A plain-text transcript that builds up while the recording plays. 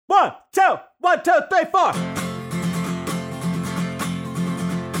1, 2, 1, 2, 3, 4.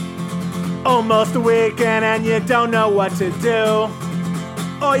 Almost a weekend and you don't know what to do.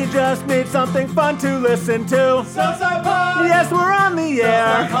 Or you just need something fun to listen to. Southside Pod! Yes, we're on the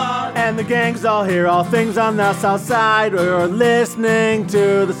air. Pod. And the gang's all here, all things on the South Side. We're listening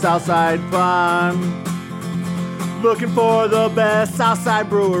to the Southside Pod. Looking for the best Southside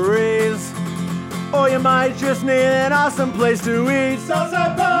breweries. Or you might just need an awesome place to eat.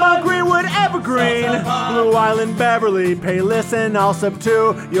 Southside Pod! Mount Greenwood, Evergreen, Blue Island, Beverly, Payless, and Allsup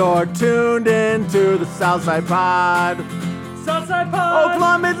too. You're tuned into the Southside Pod. Southside Pod!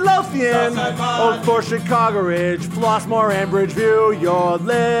 Oakland, Midlothian, Southside Pod. Oak Forest, Chicago Ridge, Flossmoor, and Bridgeview. You're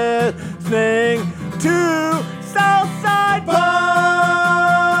listening to Southside Pod.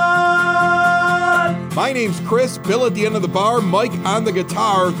 My name's Chris, Bill at the end of the bar, Mike on the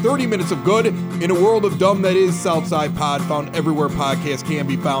guitar, 30 minutes of good in a world of dumb that is Southside Pod, found everywhere podcasts can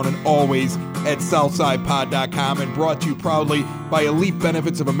be found and always at southsidepod.com, and brought to you proudly by Elite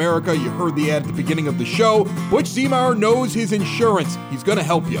Benefits of America. You heard the ad at the beginning of the show. Butch Seymour knows his insurance. He's going to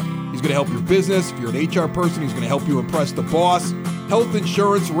help you. He's going to help your business. If you're an HR person, he's going to help you impress the boss. Health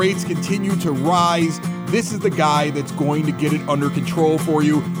insurance rates continue to rise. This is the guy that's going to get it under control for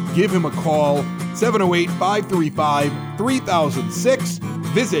you. Give him a call, 708-535-3006.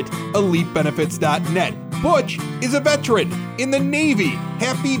 Visit EliteBenefits.net. Butch is a veteran in the Navy.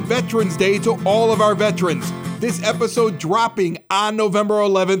 Happy Veterans Day to all of our veterans. This episode dropping on November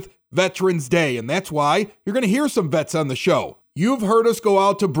 11th, Veterans Day, and that's why you're going to hear some vets on the show. You've heard us go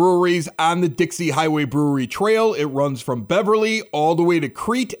out to breweries on the Dixie Highway Brewery Trail. It runs from Beverly all the way to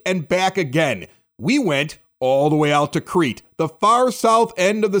Crete and back again. We went all the way out to Crete, the far south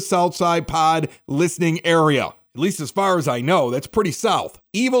end of the Southside Pod listening area. At least as far as I know, that's pretty south.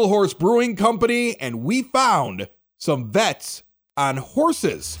 Evil Horse Brewing Company, and we found some vets on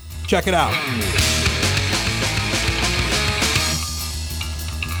horses. Check it out.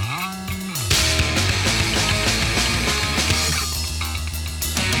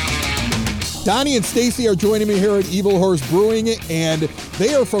 Donnie and Stacy are joining me here at Evil Horse Brewing, and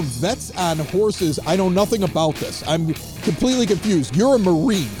they are from Vets on Horses. I know nothing about this. I'm completely confused. You're a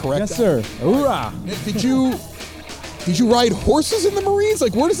Marine, correct? Yes, sir. Hoorah! Did you ride horses in the Marines?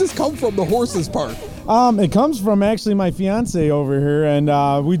 Like, where does this come from, the horses part? It comes from actually my fiance over here,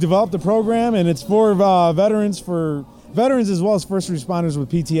 and we developed a program, and it's for veterans as well as first responders with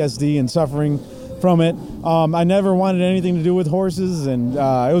PTSD and suffering from it. I never wanted anything to do with horses, and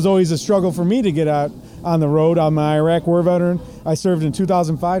it was always a struggle for me to get out on the road. I'm an Iraq War veteran. I served in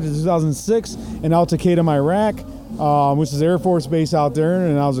 2005 to 2006 in Al Taqadim, Iraq, which is Air Force Base out there,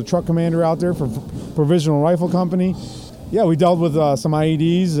 and I was a truck commander out there for Provisional Rifle Company. Yeah, we dealt with some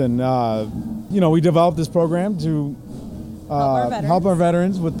IEDs, and we developed this program to help our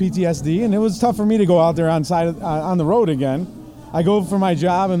veterans with PTSD, and it was tough for me to go out there on the road again. I go for my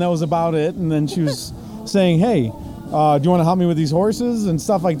job, and that was about it. And then she was saying, hey, do you want to help me with these horses and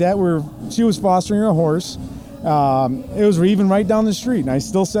stuff like that? She was fostering a horse. It was even right down the street. And I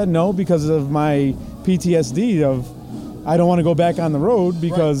still said no because of my PTSD of I don't want to go back on the road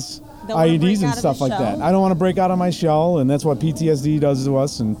because IEDs and stuff like that. I don't want to break out of my shell, and that's what PTSD does to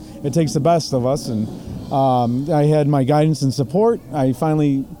us, and it takes the best of us. And I had my guidance and support. I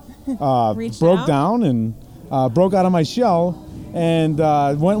finally broke down and broke out of my shell. And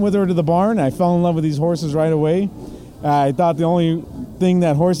went with her to the barn. I fell in love with these horses right away. I thought the only thing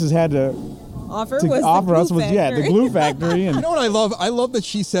that horses had to offer us was the glue factory. And you know what I love? I love that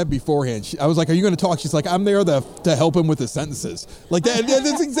she said beforehand. I was like, "Are you going to talk?" She's like, "I'm there to help him with the sentences." Like that.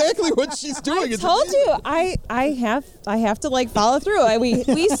 That's exactly what she's doing. I told you, I have to like follow through.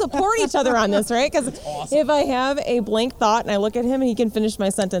 We support each other on this, right? Because awesome. If I have a blank thought and I look at him, he can finish my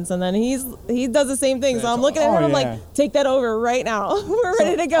sentence, and then he does the same thing. So I'm looking at him, I'm like, take that over right now. We're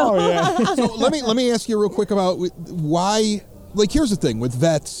ready to go. So let me ask you real quick about why. Like, here's the thing with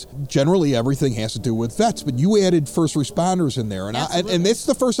vets. Generally, everything has to do with vets, but you added first responders in there, and it's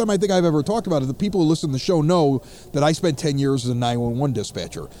the first time I think I've ever talked about it. The people who listen to the show know that I spent 10 years as a 911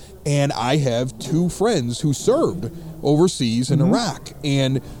 dispatcher, and I have two friends who served overseas in Iraq,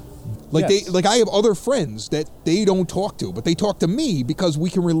 and I have other friends that they don't talk to, but they talk to me because we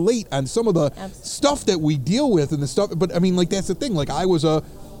can relate on some of the stuff that we deal with and the stuff. But I mean, like, that's the thing. Like, I was a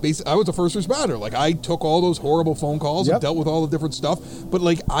first responder. Like, I took all those horrible phone calls and dealt with all the different stuff. But,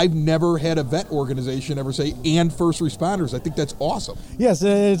 like, I've never had a vet organization ever say, and first responders. I think that's awesome. Yes,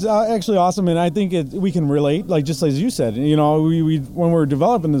 it's actually awesome. And I think we can relate, like, just as you said. You know, we when we're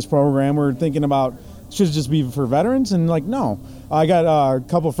developing this program, we're thinking about, should it just be for veterans? And, like, no. I got a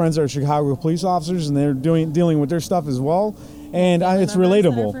couple friends that are Chicago police officers, and they're dealing with their stuff as well. And it's members that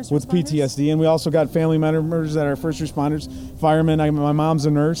are relatable first with responders? PTSD. And we also got family members that are first responders, firemen. My mom's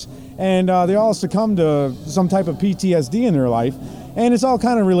a nurse. And they all succumb to some type of PTSD in their life. And it's all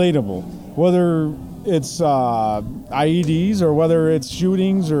kind of relatable, whether it's IEDs or whether it's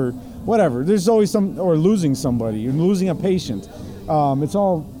shootings or whatever. There's always or losing somebody, losing a patient. It's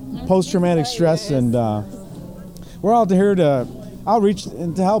all post-traumatic stress, and we're out here to outreach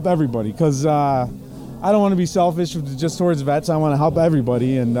and to help everybody, because I don't want to be selfish just towards vets. I want to help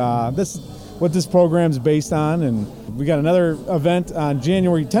everybody, and this is what this program's based on. And we got another event on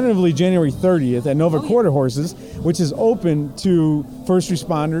tentatively January 30th at Nova Quarter Horses, which is open to first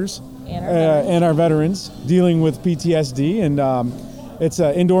responders and our veterans dealing with PTSD. And it's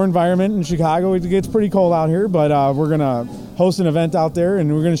an indoor environment in Chicago. It gets pretty cold out here, but we're going to host an event out there,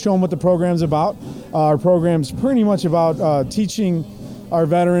 and we're going to show them what the program's about. Our program's pretty much about teaching our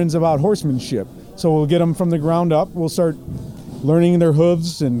veterans about horsemanship. So we'll get them from the ground up. We'll start learning their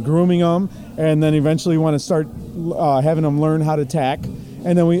hooves and grooming them, and then eventually want to start having them learn how to tack.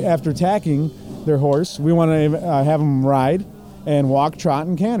 And then after tacking their horse, we want to have them ride and walk, trot,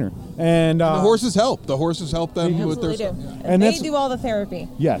 and canter. And the horses help. The horses help them with their Absolutely stuff. do. And they that's- do all the therapy.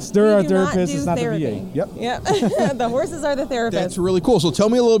 Yes, there are We do not therapists. do It's not therapy. the VA. Yep. Yep. The horses are the therapists. That's really cool. So tell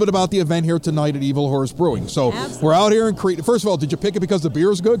me a little bit about the event here tonight at Evil Horse Brewing. So Absolutely. we're out here in Crete. First of all, did you pick it because the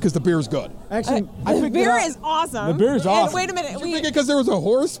beer is good? Because the beer is good. Actually, I the picked beer it up. is awesome. The beer is And awesome. wait a minute. Did you pick it because there was a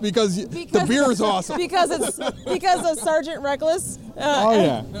horse? Because the beer is awesome. Because of Sergeant Reckless. Oh,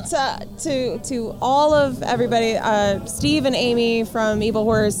 yeah. To all of everybody, Steve and Amy from Evil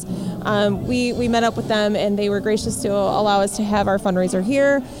Horse, we met up with them, and they were gracious to allow us to have our fundraiser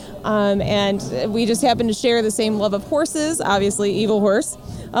here. And we just happened to share the same love of horses, obviously Evil Horse.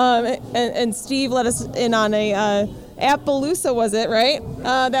 And Steve let us in on a Appaloosa, was it, right?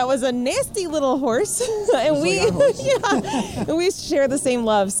 That was a nasty little horse. And we share the same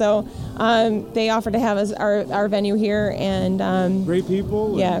love. So they offered to have us our venue here, and Great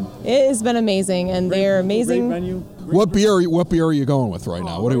people. yeah, it has been amazing, and they're amazing. Great venue. What beer are you going with right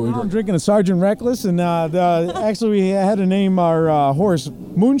now? What are we I'm drinking? drinking a Sergeant Reckless, and actually we had to name our horse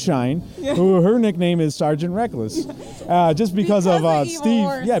Moonshine, who her nickname is Sergeant Reckless, just because of Because of Evil Steve.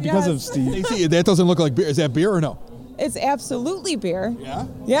 Horse, Yeah, because yes. of Steve. Hey, see, that doesn't look like beer. Is that beer or no? It's absolutely beer. Yeah?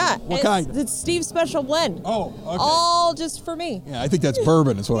 Yeah. What kind? It's Steve's special blend. Oh, okay. All just for me. Yeah, I think that's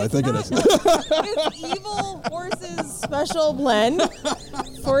bourbon is what I think it is. It's Evil Horse's special blend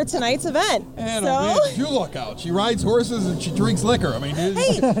for tonight's event. And so, man, you look out. She rides horses and she drinks liquor. I mean,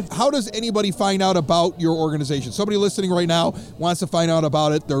 how does anybody find out about your organization? Somebody listening right now wants to find out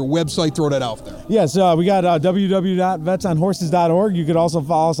about it. Their website, throw that out there. Yes, we got www.vetsonhorses.org. You could also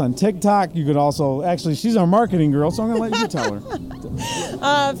follow us on TikTok. You could also, actually, she's our marketing girl, so I'm going to let you tell her.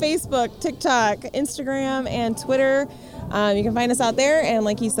 Facebook, TikTok, Instagram, and Twitter. You can find us out there. And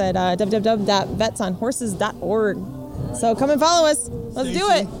like he said, www.vetsonhorses.org. So come and follow us. Let's do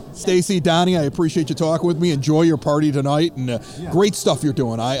it. Stacy, Donnie, I appreciate you talking with me. Enjoy your party tonight, and great stuff you're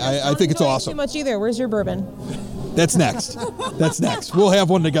doing. I think it's Don't enjoy it awesome. Too much either. Where's your bourbon? That's next. That's next. We'll have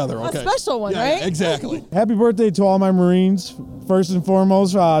one together. Okay. special one, Yeah, right? Exactly. Happy birthday to all my Marines. First and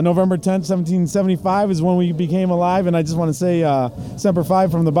foremost, November 10th, 1775 is when we became alive, and I just want to say Semper Fi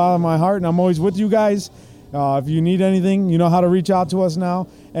from the bottom of my heart, and I'm always with you guys. If you need anything, you know how to reach out to us now.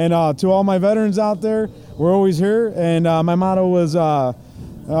 And to all my veterans out there, we're always here. And my motto was, a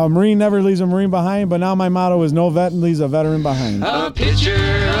Marine never leaves a Marine behind, but now my motto is no vet leaves a veteran behind. A pitcher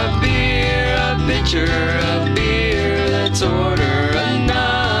of beer, a pitcher of beer. Let's order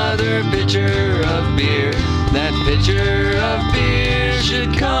another pitcher of beer. That pitcher of beer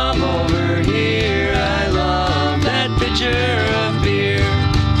should come over here. I love that pitcher of beer.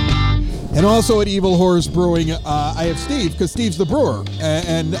 And also at Evil Horse Brewing, I have Steve, because Steve's the brewer.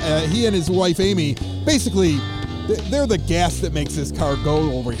 And he and his wife, Amy, basically, they're the gas that makes this car go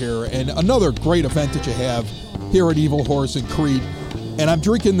over here. And another great event that you have here at Evil Horse in Crete. And I'm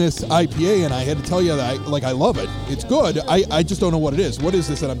drinking this IPA, and I had to tell you that I love it. It's good. I just don't know what it is. What is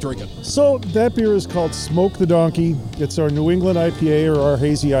this that I'm drinking? So that beer is called Smoke the Donkey. It's our New England IPA, or our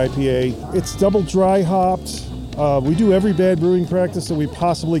hazy IPA. It's double dry hopped. We do every bad brewing practice that we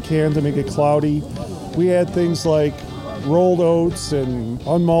possibly can to make it cloudy. We add things like rolled oats and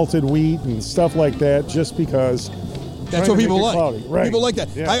unmalted wheat and stuff like that just because. That's trying what to people make it like. cloudy. Right. People like that.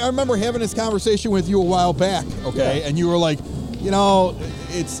 Yeah. I remember having this conversation with you a while back, okay? Yeah. And you were like,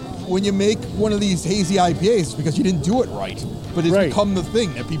 it's when you make one of these hazy IPAs, it's because you didn't do it right. But it's Right. become the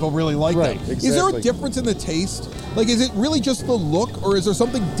thing that people really like Right, them. Is there a exactly. difference in the taste? Like, is it really just the look, or is there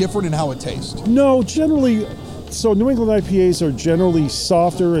something different in how it tastes? No, generally, so New England IPAs are generally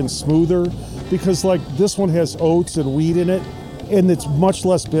softer and smoother because, like, this one has oats and wheat in it, and it's much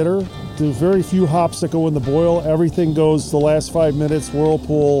less bitter. There's very few hops that go in the boil. Everything goes the last 5 minutes,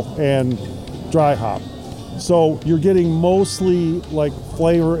 whirlpool, and dry hop. So you're getting mostly like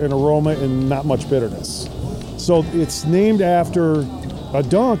flavor and aroma and not much bitterness. So it's named after a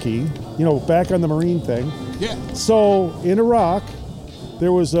donkey, back on the Marine thing. Yeah. So in Iraq,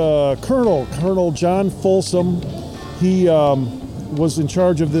 there was a Colonel John Folsom. He was in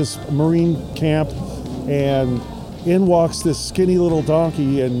charge of this Marine camp, and in walks this skinny little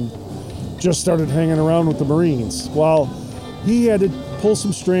donkey and just started hanging around with the Marines. Well, he had to pull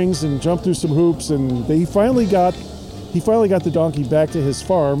some strings and jump through some hoops, and he finally got the donkey back to his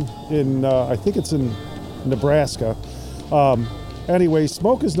farm in I think it's in Nebraska. Anyway,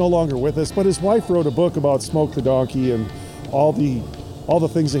 Smoke is no longer with us, but his wife wrote a book about Smoke the donkey and all the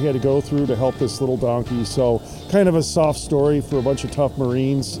things they had to go through to help this little donkey. So kind of a soft story for a bunch of tough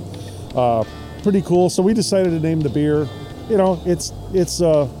Marines. Pretty cool. So we decided to name the beer. It's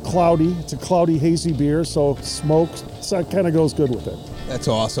cloudy. It's a cloudy, hazy beer. So Smoke kind of goes good with it. That's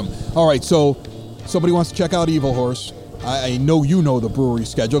awesome. All right, so somebody wants to check out Evil Horse. I know you know the brewery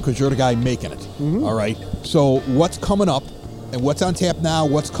schedule because you're the guy making it. Mm-hmm. All right. So what's coming up and what's on tap now?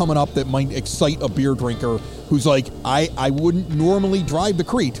 What's coming up that might excite a beer drinker who's like, I wouldn't normally drive the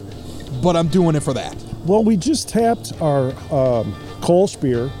Crete, but I'm doing it for that? Well, we just tapped our Kolsch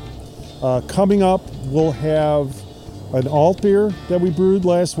beer. Coming up, we'll have an alt beer that we brewed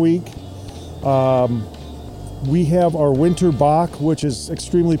last week. We have our winter Bock, which is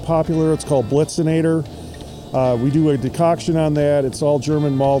extremely popular. It's called Blitzinator. We do a decoction on that. It's all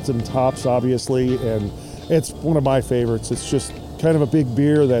German malt and hops, obviously, and it's one of my favorites. It's just kind of a big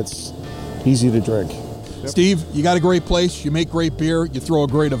beer that's easy to drink. Yep. Steve, you got a great place. You make great beer. You throw a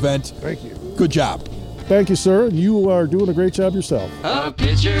great event. Thank you. Good job. Thank you, sir. You are doing a great job yourself. A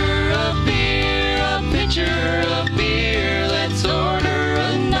pitcher of beer, a pitcher of beer. Let's order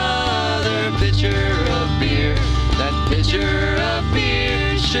another pitcher of beer. That pitcher of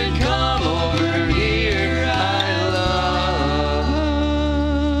beer should come over here. I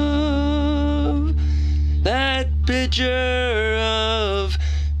love that pitcher of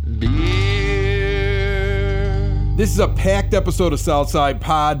beer. This is a packed episode of Southside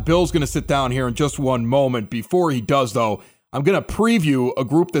Pod. Bill's going to sit down here in just one moment. Before he does, though, I'm going to preview a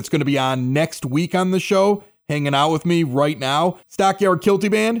group that's going to be on next week on the show, hanging out with me right now. Stockyard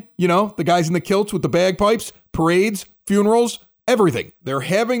Kilty Band, the guys in the kilts with the bagpipes, parades, funerals, everything. They're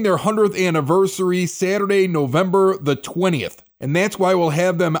having their 100th anniversary Saturday, November the 20th. And that's why we'll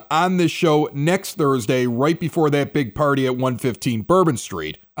have them on this show next Thursday, right before that big party at 115 Bourbon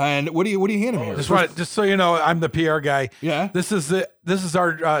Street. And what do you hand him here? Just so you know, I'm the PR guy. Yeah. This is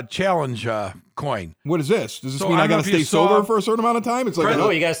our challenge coin. What is this? Does this So mean I I don't got to know if stay you saw- sober for a certain amount of time? It's like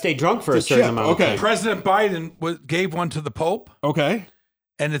No, you got to stay drunk for a certain amount of Okay. time. President Biden gave one to the Pope, Okay.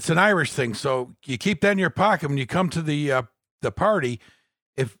 and it's an Irish thing. So you keep that in your pocket when you come to the party.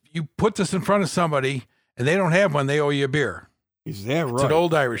 If you put this in front of somebody and they don't have one, they owe you a beer. Is that right? It's an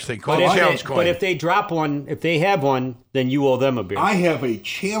old Irish thing called But challenge coin. but if they drop one, if they have one, then you owe them a beer. I have a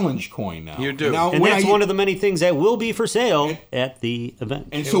challenge coin now. You do. Now, and when that's I, one of the many things that will be for sale at the event.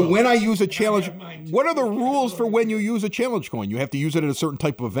 And so when I use a challenge, what are the rules for when you use a challenge coin? You have to use it at a certain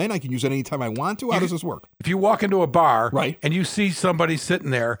type of event. I can use it anytime I want to. How does this work? if you walk into a bar, Right. and you see somebody sitting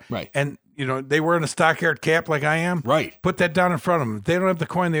there, Right. and they wearing a Stockyard cap like I am, Right. put that down in front of them. If they don't have the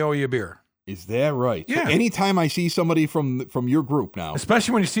coin, they owe you a beer. Is that right? Yeah. So anytime I see somebody from your group now,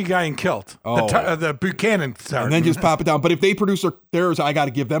 Especially when you see a guy in kilt, Oh. the Buchanan sergeant. and then just pop it down. But if they produce theirs, I got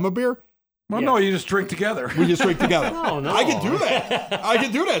to give them a beer. well, no, you just drink together. We just drink together. No. I can do that. I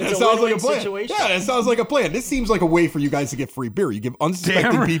can do that. It's That a sounds like a win-win plan. situation. Yeah, that sounds like a plan. This seems like a way for you guys to get free beer. You give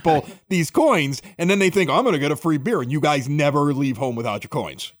unsuspecting Damn right. people these coins, and then they think, I'm going to get a free beer. And you guys never leave home without your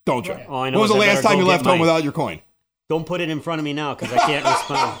coins, don't you? Oh, I know. When was the I last better time go you get left home mine. without your coin? Don't put it in front of me now because I can't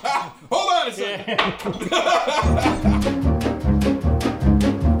respond. Hold on a second.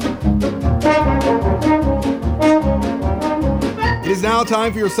 It is now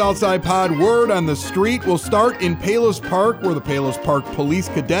time for your Southside Pod Word on the Street. We'll start in Palos Park, where the Palos Park Police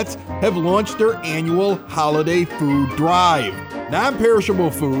Cadets have launched their annual holiday food drive.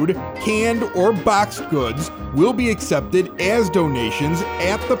 Non-perishable food, canned or boxed goods will be accepted as donations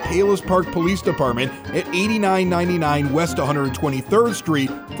at the Palos Park Police Department at 8999 West 123rd Street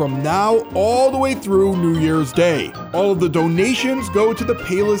from now all the way through New Year's Day. All of the donations go to the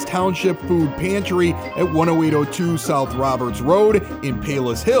Palos Township Food Pantry at 10802 South Roberts Road in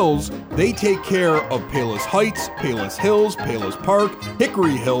Palos Hills. They take care of Palos Heights, Palos Hills, Palos Park,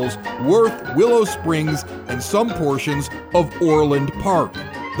 Hickory Hills, Worth, Willow Springs, and some portions of Orland Park.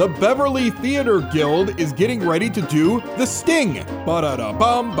 The Beverly Theater Guild is getting ready to do The Sting.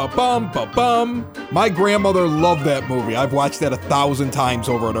 Ba-da-da-bum, ba-bum, ba-bum. My grandmother loved that movie. I've watched that 1,000 times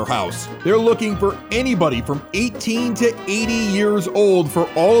over at her house. They're looking for anybody from 18 to 80 years old for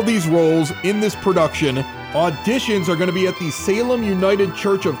all of these roles in this production. Auditions are going to be at the Salem United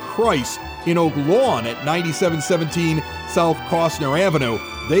Church of Christ in Oak Lawn at 9717 South Costner Avenue.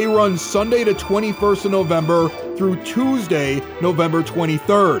 They run Sunday the 21st of November through Tuesday, November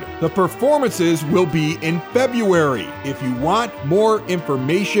 23rd. The performances will be in February. If you want more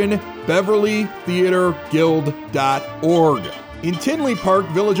information, BeverlyTheaterGuild.org. In Tinley Park,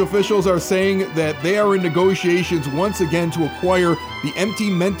 village officials are saying that they are in negotiations once again to acquire the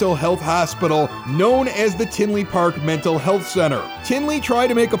empty mental health hospital known as the Tinley Park Mental Health Center. Tinley tried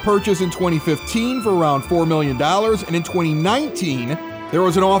to make a purchase in 2015 for around $4 million, and in 2019, there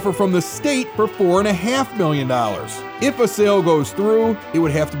was an offer from the state for $4.5 million. If a sale goes through, it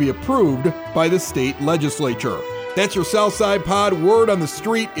would have to be approved by the state legislature. That's your Southside Pod word on the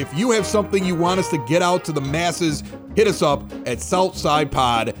street. If you have something you want us to get out to the masses, hit us up at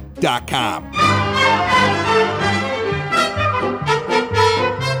southsidepod.com.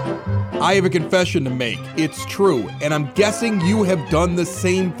 I have a confession to make. It's true, and I'm guessing you have done the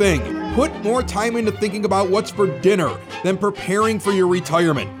same thing. Put more time into thinking about what's for dinner than preparing for your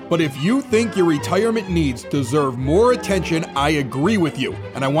retirement. But if you think your retirement needs deserve more attention, I agree with you,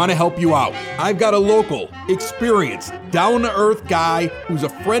 and I want to help you out. I've got a local, experienced, down-to-earth guy who's a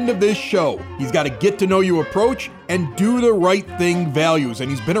friend of this show. He's got a get-to-know-you approach and do the right thing values, and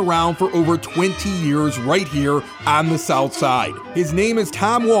he's been around for over 20 years right here on the South Side. His name is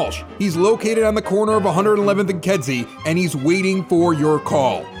Tom Walsh. He's located on the corner of 111th and Kedzie, and he's waiting for your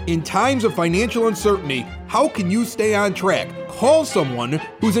call. In times of financial uncertainty, how can you stay on track? Call someone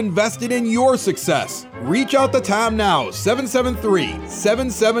who's invested in your success. Reach out to Tom now,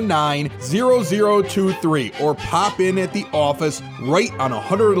 773-779-0023, or pop in at the office right on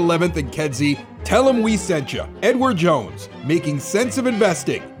 111th and Kedzie. Tell him we sent you. Edward Jones, Making Sense of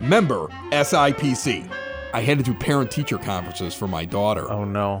Investing, member SIPC. I had to do parent-teacher conferences for my daughter. Oh,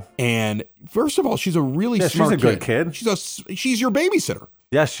 no. And first of all, she's a really smart she's a good kid. She's your babysitter.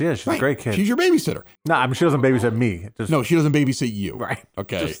 Yes, she is. She's a great kid. She's your babysitter. No, I mean, she doesn't babysit me. No, she doesn't babysit you. Right.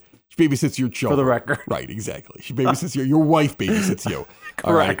 Okay. She babysits your children. For the record. Right, exactly. She babysits your wife babysits you. Correct.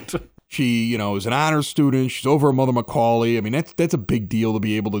 All right. She, is an honors student. She's over at Mother Macaulay. I mean, that's a big deal to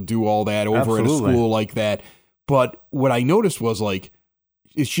be able to do all that over at a school like that. But what I noticed was,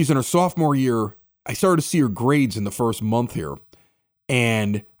 she's in her sophomore year. I started to see her grades in the first month here.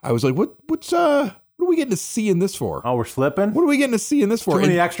 And I was like, what are we getting to C in this for? Oh, we're slipping? What are we getting to C in this for? Too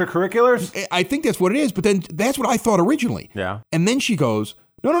many extracurriculars? I think that's what it is, but then that's what I thought originally. Yeah. And then she goes,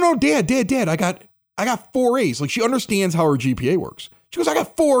 no, Dad, I got 4 A's. Like, she understands how her GPA works. She goes, I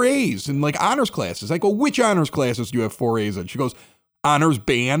got 4 A's in honors classes. I go, which honors classes do you have 4 A's in? She goes, honors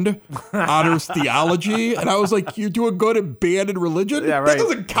band, honors theology. And I was like, you're doing good at band and religion? Yeah, right. That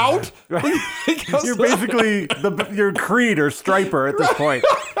doesn't count. Right. You're basically your creed or striper at this point.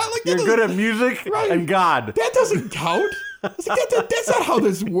 You're good at music and God. That doesn't count. That's not how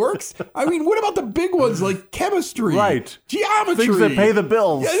this works. I mean, what about the big ones like chemistry, right? Geometry, things that pay the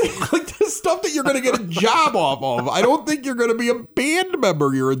bills, like the stuff that you're going to get a job off of. I don't think you're going to be a band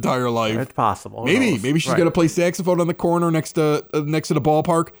member your entire life. It's possible. Maybe she's going to play saxophone on the corner next to the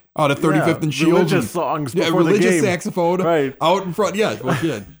ballpark out at 35th and Shields. Religious songs before religious the game. saxophone right out in front. Yeah, well,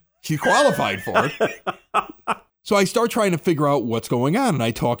 yeah, she's qualified for it. So I start trying to figure out what's going on, and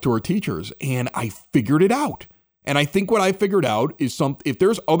I talk to her teachers, and I figured it out. And I think what I figured out is if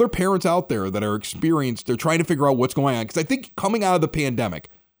there's other parents out there that are experienced, they're trying to figure out what's going on. Because I think coming out of the pandemic,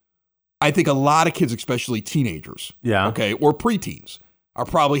 I think a lot of kids, especially teenagers, or preteens, are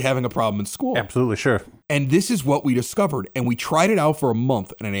probably having a problem in school. Absolutely, sure. And this is what we discovered. And we tried it out for a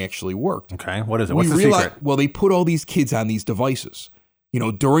month, and it actually worked. Okay, what is it? What's the secret? Well, they put all these kids on these devices.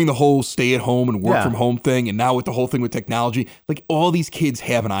 During the whole stay at home and work from home thing, and now with the whole thing with technology, all these kids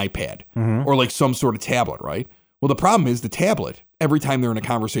have an iPad or some sort of tablet, right? Well, the problem is the tablet, every time they're in a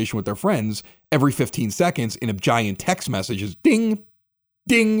conversation with their friends, every 15 seconds in a giant text message is ding,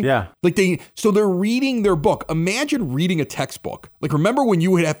 ding. Yeah. So they're reading their book. Imagine reading a textbook. Remember when you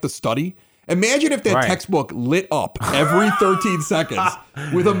would have to study? Imagine if that textbook lit up every 13 seconds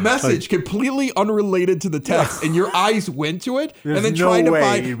with a message completely unrelated to the text, and your eyes went to it, and then trying to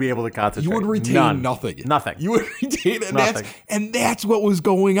find, you'd be able to concentrate. You would retain nothing. You would retain nothing. And that's what was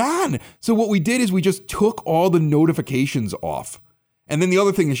going on. So what we did is we just took all the notifications off. And then the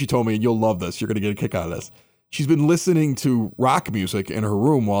other thing that she told me, and you'll love this, you're going to get a kick out of this. She's been listening to rock music in her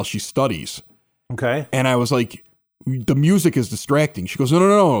room while she studies. Okay. And I was like, the music is distracting. She goes,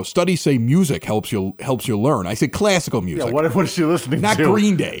 no. Studies say music helps you learn. I said classical music. Yeah, what is she listening not to? Not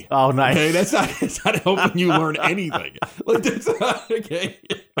Green Day. Oh, nice. Okay, that's not helping you learn anything. Like, that's not, okay.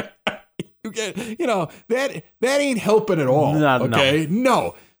 That ain't helping at all.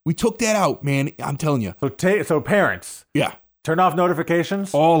 No. We took that out, man. I'm telling you. So parents. Yeah. Turn off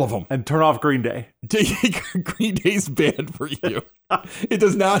notifications. All of them. And turn off Green Day. Green Day's bad for you. It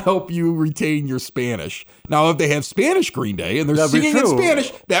does not help you retain your Spanish. Now, if they have Spanish Green Day and they're singing in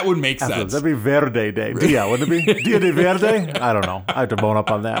Spanish, that would make sense. That'd be Verde Day. Dia, wouldn't it be? Dia de Verde? I don't know. I have to bone up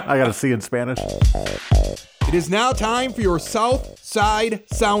on that. I got to see in Spanish. It is now time for your South Side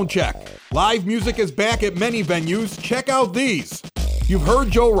Sound Check. Live music is back at many venues. Check out these. You've heard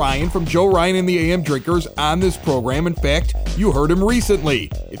Joe Ryan from Joe Ryan and the AM Drinkers on this program. In fact, you heard him recently.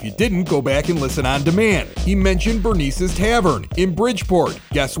 If you didn't, go back and listen on demand. He mentioned Bernice's Tavern in Bridgeport.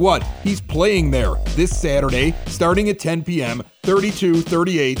 Guess what? He's playing there this Saturday, starting at 10 p.m.,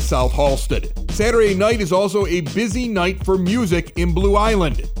 3238 South Halsted. Saturday night is also a busy night for music in Blue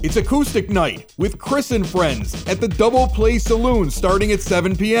Island. It's acoustic night with Chris and Friends at the Double Play Saloon starting at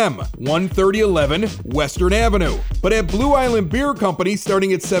 7 p.m., 13011 Western Avenue. But at Blue Island Beer Company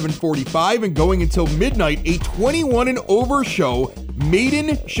starting at 7:45 and going until midnight, a 21 and over show,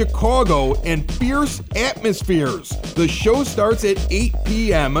 Maiden, Chicago, and Fierce Atmospheres. The show starts at 8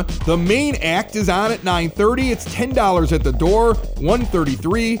 p.m. The main act is on at 9:30. It's $10 at the door,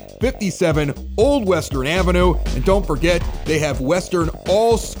 13357 Old Western Avenue. And don't forget, they have Western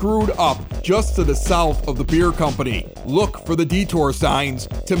all screwed up just to the south of the beer company. Look for the detour signs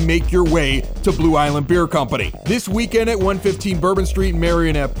to make your way to Blue Island Beer Company. This weekend at 115 Bourbon Street in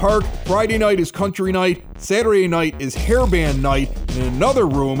Marionette Park, Friday night is country night, Saturday night is hairband night, and in another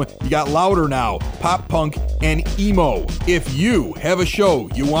room, you got Louder Now, pop punk, and emo. If you have a show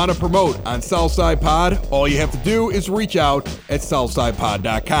you want to promote on Southside Pod, all you have to do is reach out at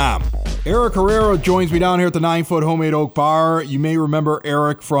southsidepod.com. Eric Herrera joins me down here at the 9-Foot Homemade Oak Bar. You may remember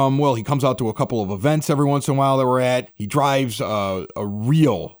Eric from, he comes out to a couple of events every once in a while that we're at. He drives a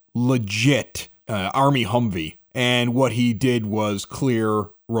real, legit Army Humvee. And what he did was clear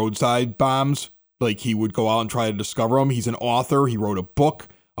roadside bombs. Like, he would go out and try to discover them. He's an author. He wrote a book,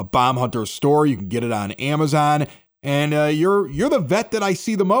 A Bomb Hunter's Story. You can get it on Amazon. And you're the vet that I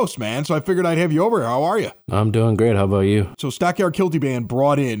see the most, man. So I figured I'd have you over here. How are you? I'm doing great. How about you? So Stockyard Kilty Band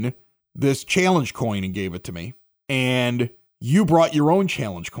brought in this challenge coin and gave it to me. And you brought your own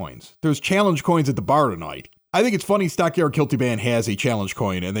challenge coins. There's challenge coins at the bar tonight. I think it's funny Stockyard Kilty Band has a challenge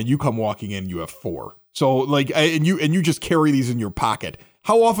coin, and then you come walking in, you have 4. So, and you just carry these in your pocket.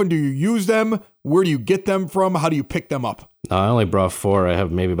 How often do you use them? Where do you get them from? How do you pick them up? I only brought 4. I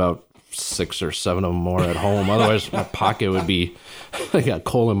have maybe about 6 or 7 of them more at home. Otherwise, my pocket would be, I got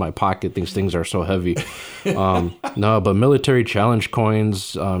coal in my pocket. These things are so heavy. No, but military challenge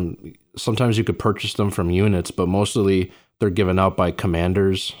coins, sometimes you could purchase them from units, but mostly they're given out by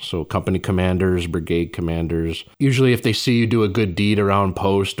commanders. So company commanders, brigade commanders. Usually if they see you do a good deed around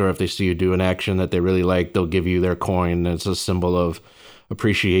post, or if they see you do an action that they really like, they'll give you their coin. It's a symbol of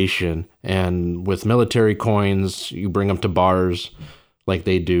appreciation. And with military coins, you bring them to bars like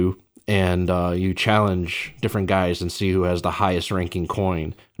they do, and you challenge different guys and see who has the highest ranking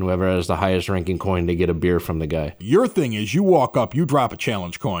coin. And whoever has the highest ranking coin, they get a beer from the guy. Your thing is you walk up, you drop a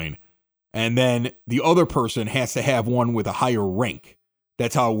challenge coin, and then the other person has to have one with a higher rank.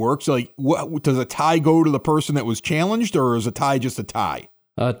 That's how it works. Like, does a tie go to the person that was challenged, or is a tie just a tie?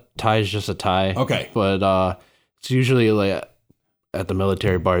 Tie is just a tie. Okay. But it's usually like at the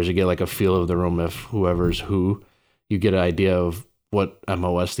military bars, you get like a feel of the room if whoever's who. You get an idea of what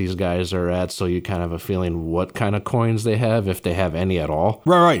MOS these guys are at, so you kind of have a feeling what kind of coins they have, if they have any at all.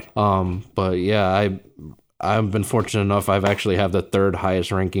 Right. But yeah, I've been fortunate enough. I've actually have the 3rd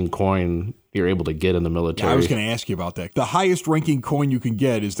highest ranking coin you're able to get in the military. Yeah, I was going to ask you about that. The highest ranking coin you can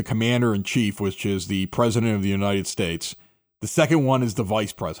get is the Commander in Chief, which is the President of the United States. The second one is the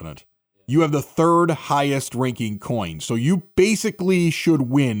Vice President. You have the 3rd highest ranking coin. So you basically should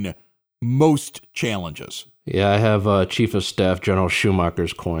win most challenges. Yeah, I have Chief of Staff General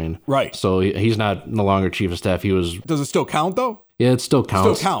Schumacher's coin. Right. So he's no longer Chief of Staff. He was. Does it still count, though? Yeah, it still counts.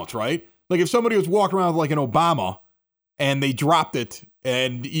 It still counts, right? Like if somebody was walking around with like an Obama and they dropped it,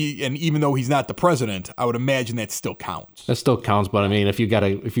 and even though he's not the president, I would imagine that still counts. That still counts, but I mean, if you got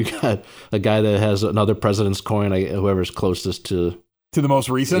a guy that has another president's coin, whoever's closest to the most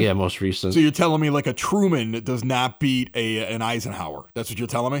recent? Yeah, most recent. So you're telling me like a Truman does not beat an Eisenhower? That's what you're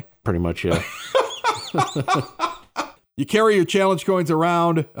telling me? Pretty much, yeah. You carry your challenge coins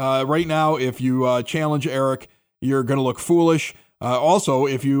around. Right now, if you challenge Eric, you're going to look foolish. Also,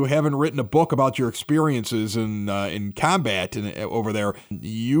 if you haven't written a book about your experiences in combat over there,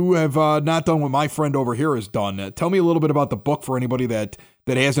 you have not done what my friend over here has done. Tell me a little bit about the book for anybody that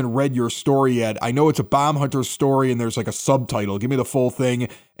hasn't read your story yet. I know it's a bomb hunter story, and there's like a subtitle. Give me the full thing.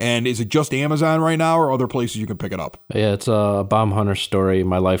 And is it just Amazon right now, or other places you can pick it up? Yeah, it's a bomb hunter story,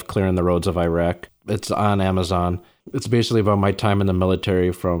 My Life Clearing the Roads of Iraq. It's on Amazon. It's basically about my time in the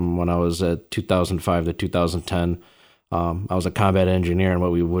military from when I was at 2005 to 2010. I was a combat engineer, and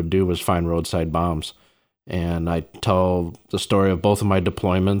what we would do was find roadside bombs. And I tell the story of both of my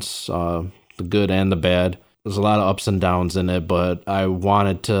deployments, the good and the bad. There's a lot of ups and downs in it, but I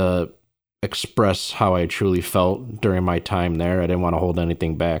wanted to express how I truly felt during my time there. I didn't want to hold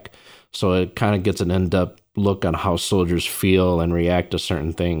anything back. So it kind of gets an in-depth look on how soldiers feel and react to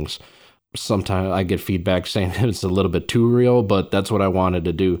certain things. Sometimes I get feedback saying it's a little bit too real, but that's what I wanted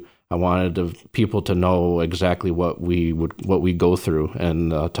to do. I wanted people to know exactly what we go through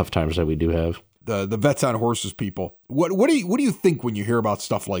and tough times that we do have. The Vets on Horses people. What do you think when you hear about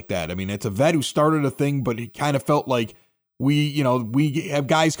stuff like that? I mean, it's a vet who started a thing, but it kind of felt like we have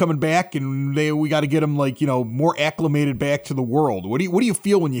guys coming back and we got to get them more acclimated back to the world. What do you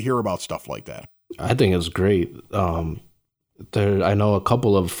feel when you hear about stuff like that? I think it's great. I know a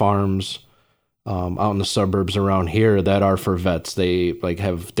couple of farms out in the suburbs around here that are for vets. They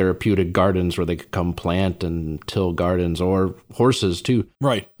have therapeutic gardens where they could come plant and till gardens, or horses too.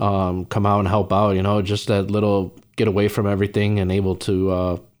 Right. Come out and help out, just that little get away from everything and able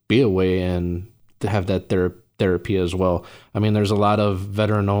to be away and to have that therapy as well. I mean, there's a lot of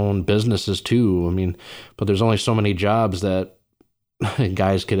veteran-owned businesses too. I mean, but there's only so many jobs that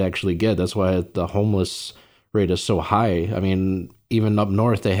guys could actually get. That's why the homeless rate is so high. I mean, even up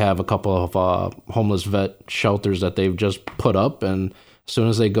north, they have a couple of homeless vet shelters that they've just put up, and as soon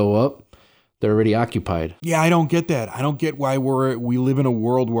as they go up, they're already occupied. Yeah, I don't get that. I don't get why we live in a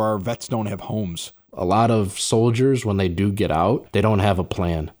world where our vets don't have homes. A lot of soldiers, when they do get out, they don't have a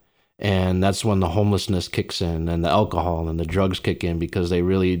plan. And that's when the homelessness kicks in and the alcohol and the drugs kick in, because they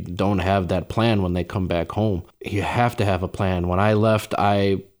really don't have that plan when they come back home. You have to have a plan. When I left,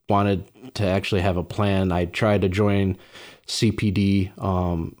 I wanted to actually have a plan. I tried to join CPD.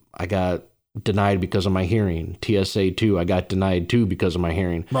 I got denied because of my hearing. TSA too, I got denied too because of my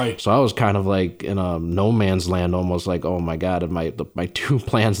hearing. Right. So I was kind of like in a no man's land, almost like, oh my God, my two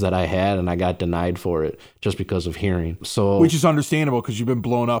plans that I had, and I got denied for it just because of hearing. So, which is understandable because you've been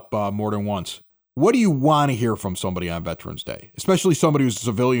blown up more than once. What do you want to hear from somebody on Veterans Day, especially somebody who's a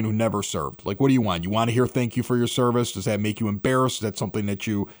civilian who never served? Like, what do you want? You want to hear thank you for your service? Does that make you embarrassed? Is that something that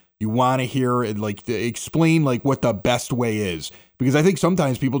you want to hear? And explain what the best way is, because I think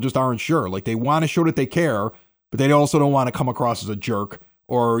sometimes people just aren't sure. Like, they want to show that they care, but they also don't want to come across as a jerk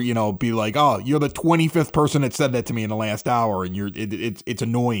or be like, oh, you're the 25th person that said that to me in the last hour, and it's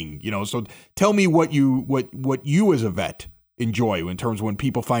annoying. So tell me what you as a vet enjoy in terms of when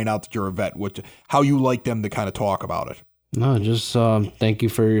people find out that you're a vet, how you like them to kind of talk about it. No, just thank you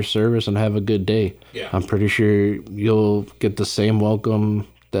for your service and have a good day. Yeah. I'm pretty sure you'll get the same welcome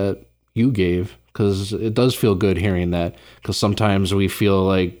that you gave, because it does feel good hearing that, because sometimes we feel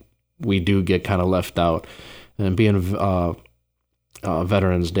like we do get kind of left out. And being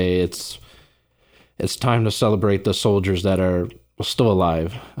Veterans Day, it's time to celebrate the soldiers that are still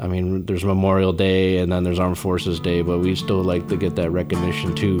alive. I mean, there's Memorial Day and then there's Armed Forces Day, but we still like to get that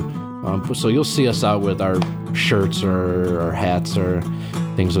recognition too. So you'll see us out with our shirts or our hats or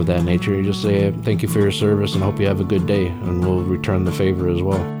things of that nature. You just say, thank you for your service and hope you have a good day, and we'll return the favor as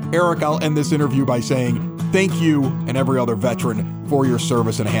well. Eric, I'll end this interview by saying thank you and every other veteran for your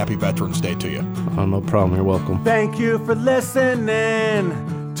service, and a happy Veterans Day to you. Oh, no problem. You're welcome. Thank you for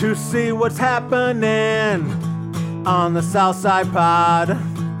listening to see what's happening on the Southside Pod.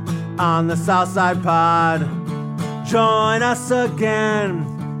 On the Southside Pod. Join us again.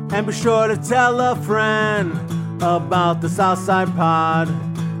 And be sure to tell a friend about the Southside Pod,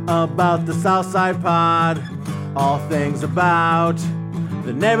 about the Southside Pod. All things about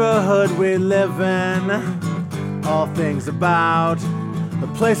the neighborhood we live in. All things about the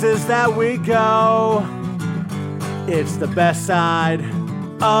places that we go. It's the best side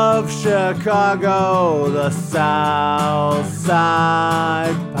of Chicago, the Southside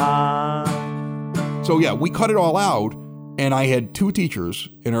Pod. So yeah, we cut it all out. And I had two teachers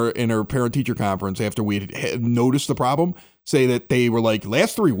in our parent-teacher conference after we had noticed the problem say that they were like,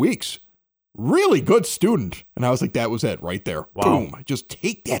 last 3 weeks, really good student. And I was like, that was it right there. Wow. Boom. Just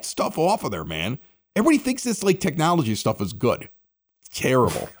take that stuff off of there, man. Everybody thinks this technology stuff is good. It's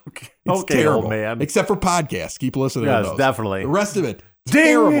terrible. It's terrible, man. Except for podcasts. Keep listening to those. Yes, definitely. The rest of it, Ding!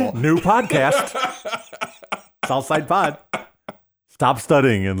 terrible. New podcast. Southside Pod. Stop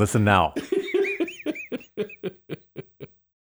studying and listen now.